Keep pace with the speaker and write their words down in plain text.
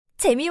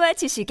재미와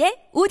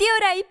지식의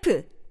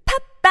오디오라이프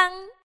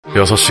팝빵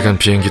 6시간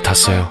비행기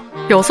탔어요.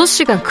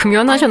 6시간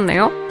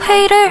금연하셨네요?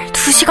 회의를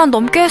 2시간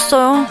넘게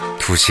했어요.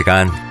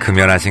 2시간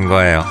금연하신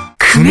거예요.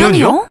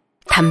 금연이요?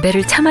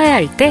 담배를 참아야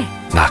할 때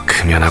나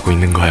금연하고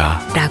있는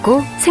거야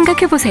라고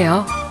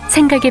생각해보세요.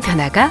 생각의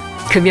변화가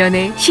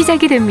금연의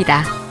시작이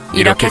됩니다.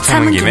 이렇게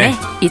참은 김에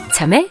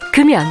이참에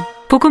금연.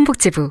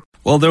 보건복지부.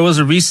 Well, there was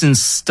a recent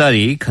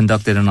study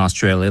conducted in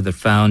Australia that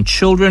found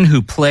children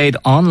who played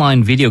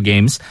online video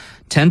games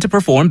tend to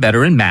perform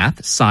better in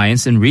math,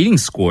 science, and reading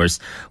scores,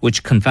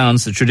 which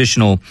confounds the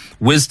traditional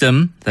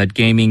wisdom that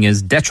gaming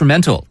is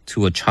detrimental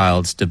to a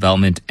child's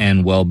development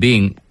and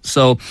well-being.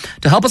 So,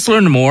 to help us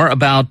learn more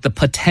about the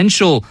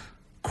potential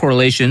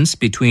correlations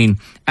between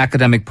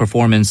academic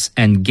performance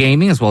and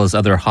gaming, as well as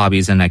other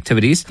hobbies and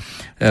activities,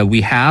 we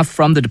have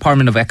from the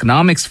Department of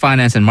Economics,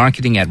 Finance and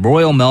Marketing at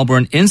Royal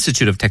Melbourne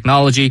Institute of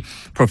Technology,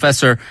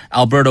 Professor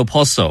Alberto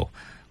Posso,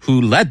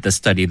 who led the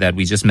study that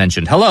we just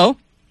mentioned. Hello.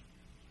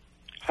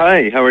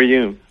 Hi, how are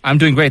you? I'm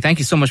doing great. Thank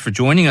you so much for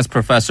joining us,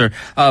 Professor.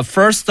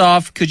 First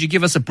off, could you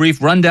give us a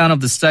brief rundown of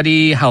the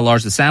study, how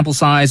large the sample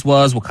size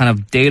was, what kind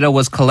of data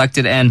was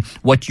collected, and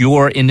what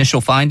your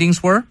initial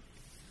findings were?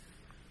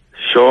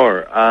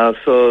 Sure.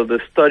 So the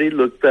study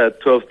looked at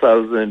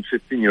 12,000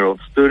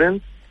 15-year-old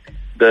students.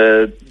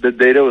 The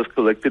data was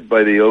collected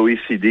by the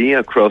OECD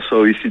across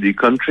OECD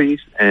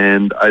countries,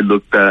 and I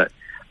looked at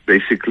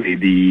basically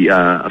the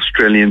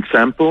Australian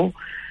sample.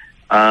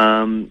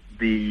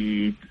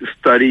 The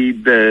study,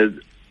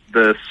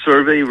 the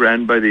survey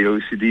ran by the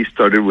OECD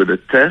started with a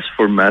test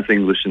for math,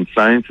 English, and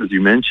science, as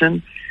you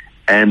mentioned.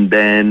 And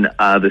then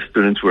the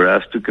students were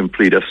asked to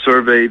complete a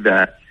survey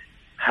that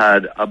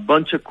had a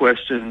bunch of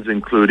questions,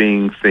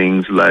 including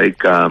things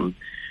like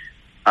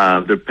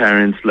their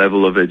parents'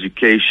 level of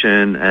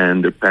education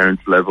and their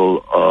parents'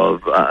 level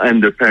of,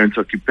 and their parents'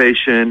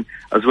 occupation,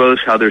 as well as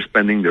how they're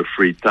spending their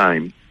free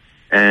time.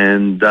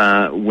 And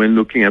when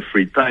looking at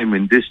free time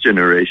in this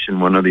generation,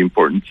 one of the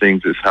important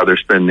things is how they're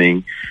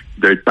spending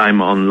their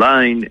time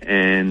online.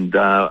 And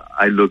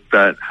I looked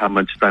at how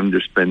much time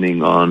they're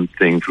spending on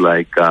things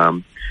like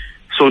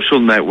social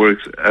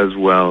networks as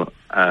well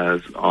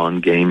as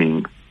on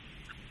gaming.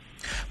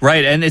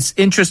 Right, and it's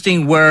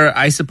interesting where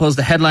I suppose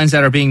the headlines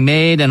that are being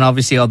made and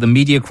obviously all the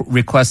media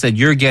requests that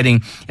you're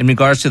getting in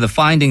regards to the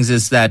findings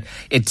is that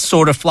it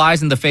sort of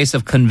flies in the face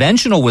of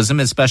conventional wisdom,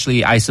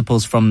 especially I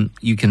suppose from,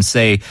 you can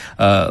say,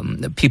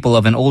 people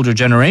of an older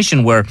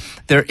generation, where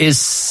there is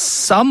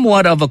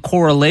somewhat of a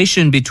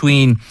correlation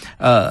between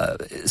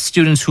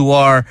students who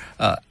are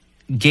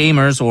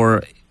gamers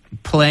or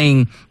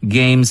playing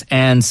games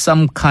and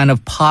some kind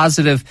of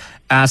positive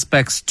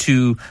aspects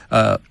to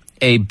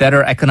a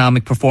better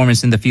economic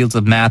performance in the fields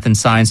of math and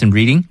science and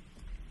reading?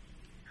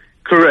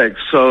 Correct.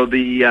 So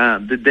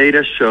the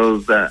data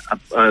shows that,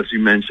 as you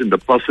mentioned, the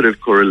positive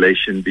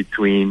correlation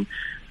between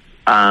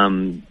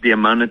the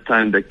amount of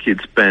time that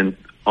kids spend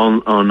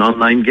on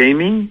online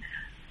gaming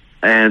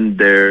and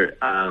their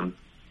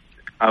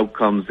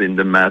outcomes in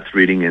the math,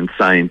 reading, and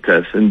science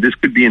tests. And this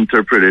could be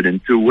interpreted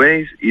in two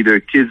ways. Either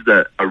kids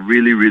that are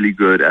really, really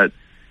good at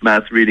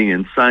math, reading,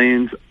 and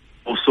science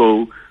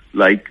also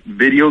like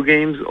video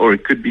games, or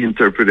it could be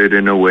interpreted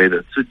in a way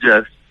that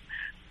suggests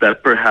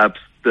that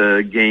perhaps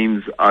the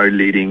games are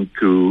leading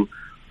to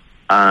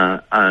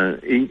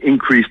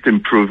increased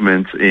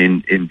improvements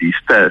in these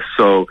tests.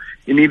 So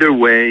in either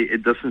way,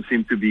 it doesn't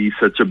seem to be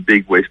such a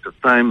big waste of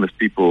time as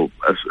people,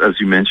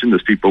 as you mentioned,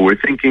 as people were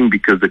thinking,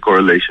 because the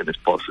correlation is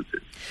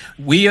positive.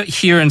 We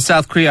here in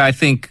South Korea, I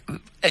think,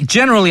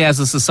 generally as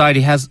a society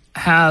has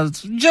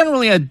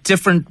generally a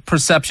different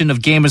perception of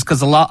gamers,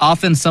 because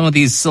often some of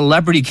these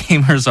celebrity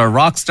gamers are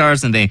rock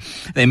stars and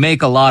they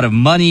make a lot of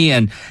money,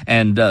 and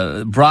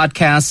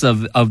broadcasts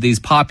of these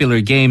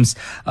popular games,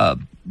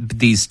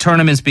 these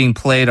tournaments being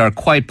played are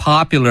quite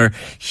popular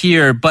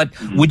here. But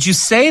would you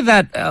say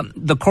that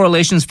the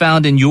correlations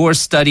found in your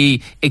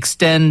study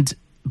extend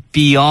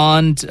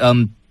beyond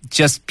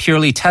just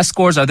purely test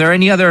scores? Are there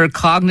any other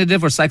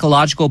cognitive or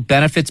psychological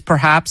benefits,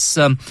 perhaps,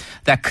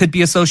 that could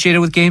be associated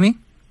with gaming?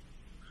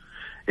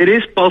 It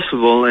is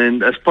possible,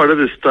 and as part of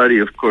the study,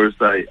 of course,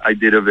 I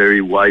did a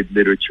very wide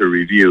literature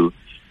review.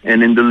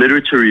 And in the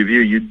literature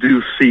review, you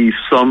do see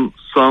some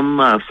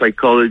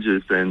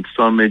psychologists and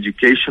some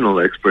educational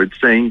experts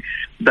saying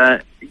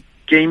that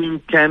gaming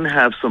can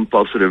have some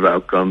positive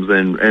outcomes,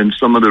 and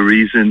some of the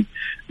reasons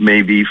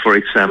may be, for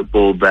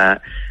example,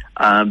 that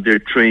they're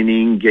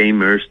training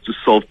gamers to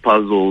solve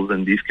puzzles,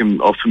 and these can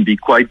often be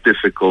quite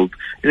difficult.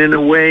 And in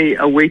a way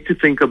to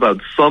think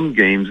about some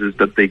games is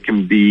that they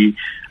can be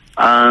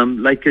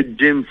like a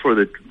gym for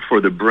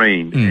the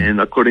brain.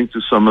 And according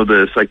to some of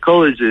the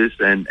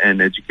psychologists and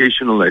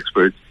educational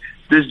experts,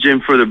 this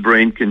gym for the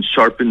brain can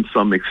sharpen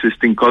some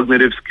existing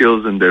cognitive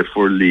skills and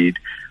therefore lead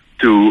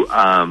to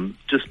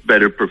just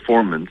better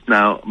performance.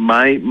 Now,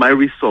 my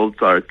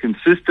results are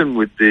consistent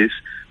with this,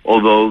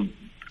 although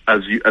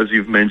as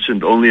you've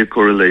mentioned, only a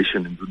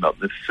correlation and do not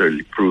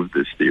necessarily prove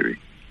this theory.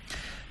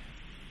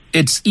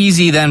 It's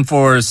easy then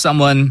for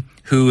someone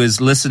who is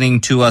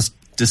listening to us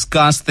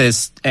discuss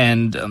this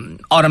and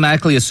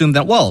automatically assume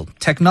that, well,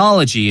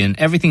 technology and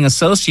everything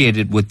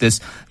associated with this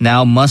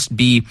now must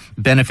be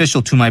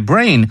beneficial to my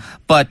brain.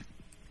 But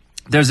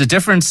there's a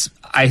difference,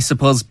 I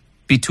suppose,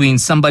 between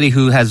somebody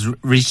who has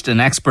reached an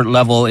expert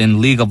level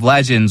in League of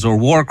Legends or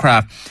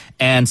Warcraft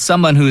and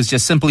someone who is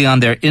just simply on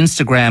their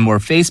Instagram or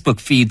Facebook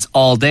feeds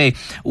all day.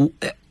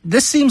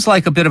 This seems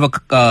like a bit of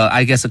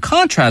a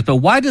contrast, but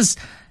why does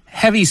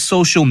heavy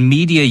social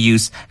media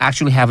use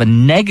actually have a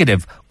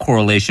negative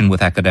correlation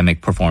with academic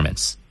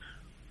performance?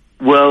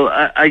 Well,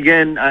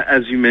 again,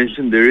 as you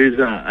mentioned, there is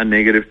a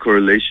negative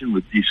correlation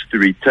with these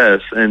three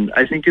tests, and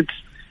I think it's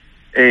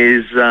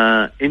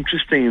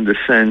interesting in the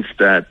sense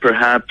that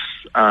perhaps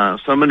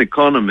so I'm an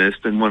economist,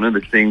 and one of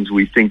the things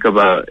we think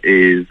about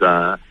is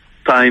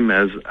time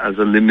as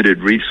a limited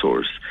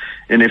resource.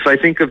 And if I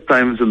think of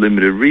time as a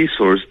limited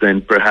resource,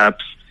 then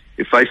perhaps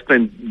if I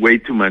spend way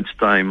too much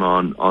time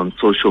on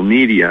social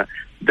media,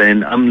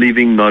 then I'm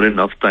leaving not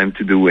enough time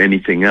to do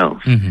anything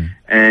else. Mm-hmm.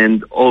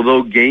 And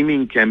although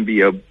gaming can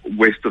be a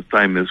waste of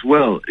time as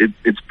well,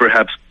 it's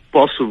perhaps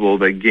possible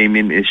that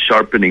gaming is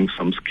sharpening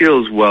some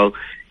skills, while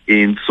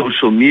in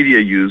social media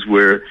use,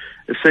 we're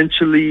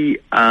essentially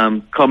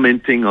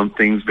commenting on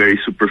things very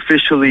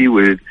superficially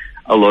with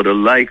a lot of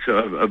likes,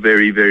 a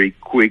very, very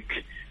quick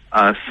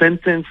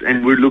sentence,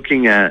 and we're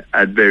looking at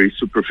very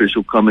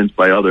superficial comments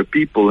by other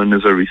people, and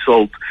as a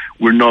result,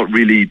 we're not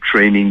really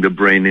training the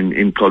brain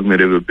in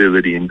cognitive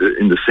ability in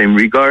the same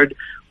regard,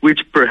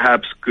 which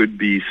perhaps could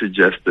be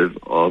suggestive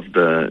of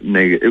the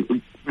negative,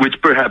 which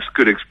perhaps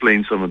could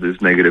explain some of this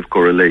negative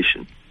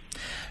correlation.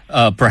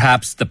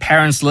 Perhaps the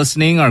parents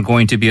listening are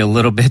going to be a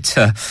little bit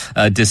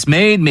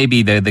dismayed.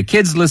 Maybe the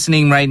kids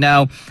listening right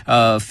now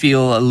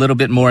feel a little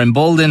bit more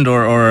emboldened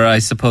or I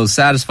suppose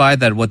satisfied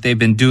that what they've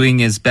been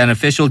doing is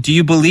beneficial. Do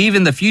you believe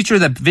in the future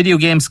that video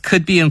games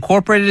could be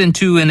incorporated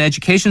into an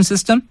education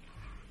system?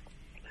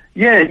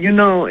 Yeah, in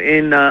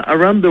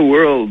around the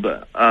world,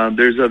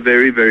 there's a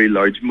very, very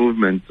large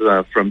movement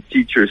from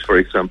teachers, for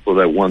example,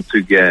 that want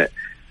to get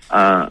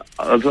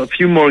a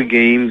few more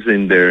games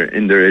in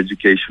their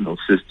educational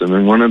system.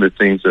 And one of the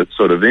things that's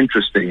sort of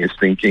interesting is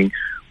thinking,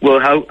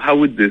 well, how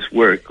would this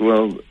work?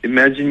 Well,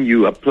 imagine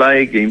you apply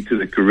a game to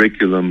the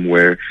curriculum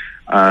where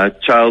a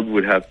child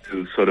would have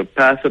to sort of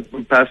pass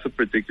a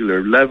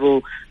particular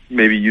level,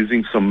 maybe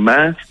using some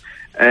math.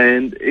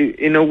 And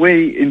in a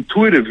way,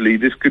 intuitively,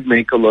 this could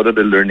make a lot of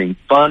the learning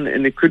fun,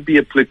 and it could be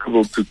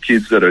applicable to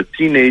kids that are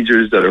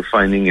teenagers that are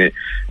finding it,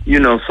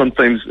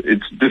 sometimes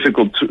it's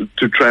difficult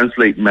to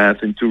translate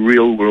math into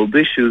real world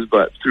issues,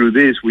 but through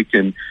this we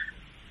can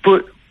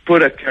put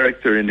a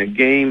character in a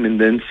game and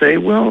then say,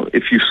 well,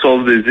 if you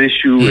solve this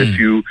issue,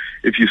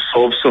 if you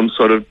solve some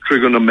sort of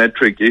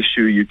trigonometric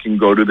issue, you can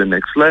go to the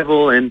next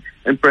level and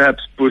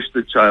perhaps push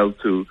the child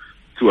to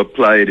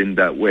apply it in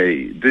that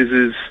way. This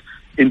is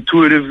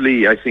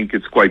intuitively, I think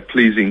it's quite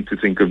pleasing to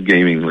think of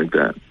gaming like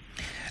that.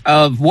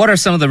 What are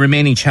some of the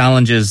remaining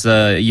challenges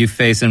you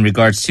face in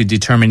regards to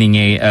determining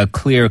a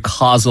clear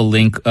causal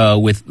link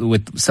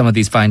with some of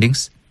these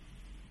findings?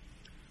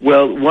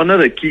 Well, one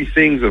of the key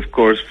things, of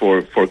course,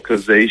 for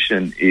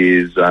causation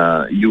is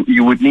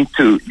you would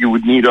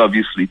need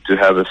obviously to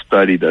have a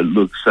study that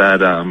looks at.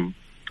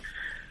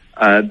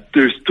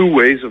 There's two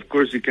ways. Of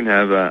course, you can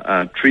have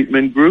a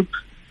treatment group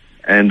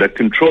and a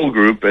control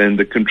group, and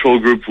the control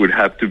group would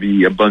have to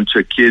be a bunch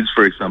of kids,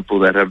 for example,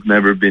 that have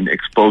never been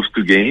exposed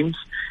to games,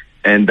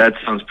 and that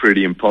sounds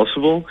pretty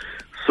impossible.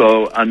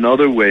 So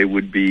another way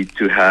would be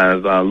to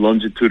have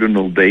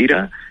longitudinal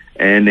data,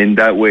 and in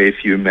that way,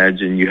 if you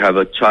imagine you have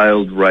a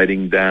child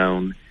writing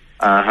down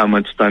how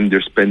much time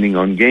they're spending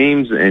on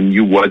games, and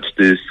you watch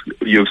this,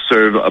 you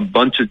observe a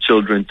bunch of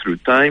children through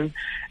time,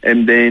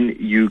 and then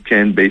you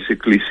can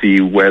basically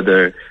see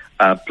whether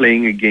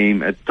playing a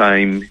game at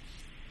time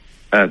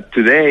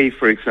today,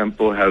 for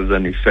example, has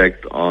an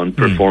effect on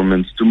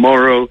performance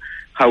tomorrow.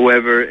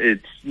 However,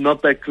 it's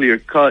not that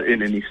clear-cut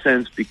in any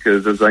sense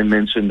because, as I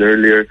mentioned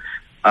earlier,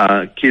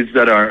 kids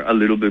that are a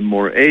little bit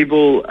more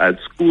able at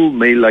school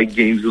may like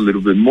games a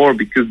little bit more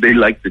because they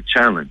like the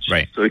challenge.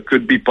 Right. So it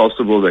could be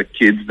possible that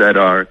kids that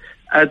are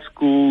at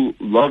school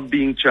love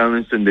being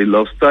challenged and they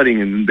love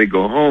studying, and then they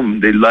go home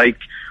and they like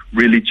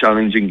really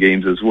challenging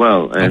games as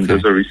well. And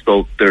as a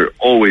result, they're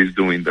always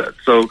doing that.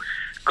 So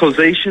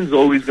causation is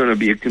always going to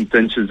be a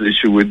contentious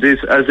issue with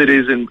this, as it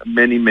is in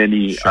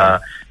many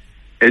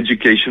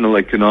educational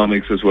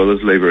economics as well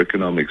as labor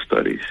economic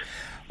studies.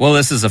 Well,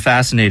 this is a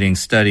fascinating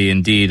study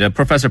indeed.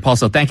 Professor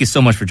Posso, thank you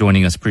so much for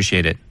joining us.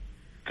 Appreciate it.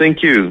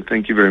 Thank you.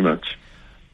 Thank you very much.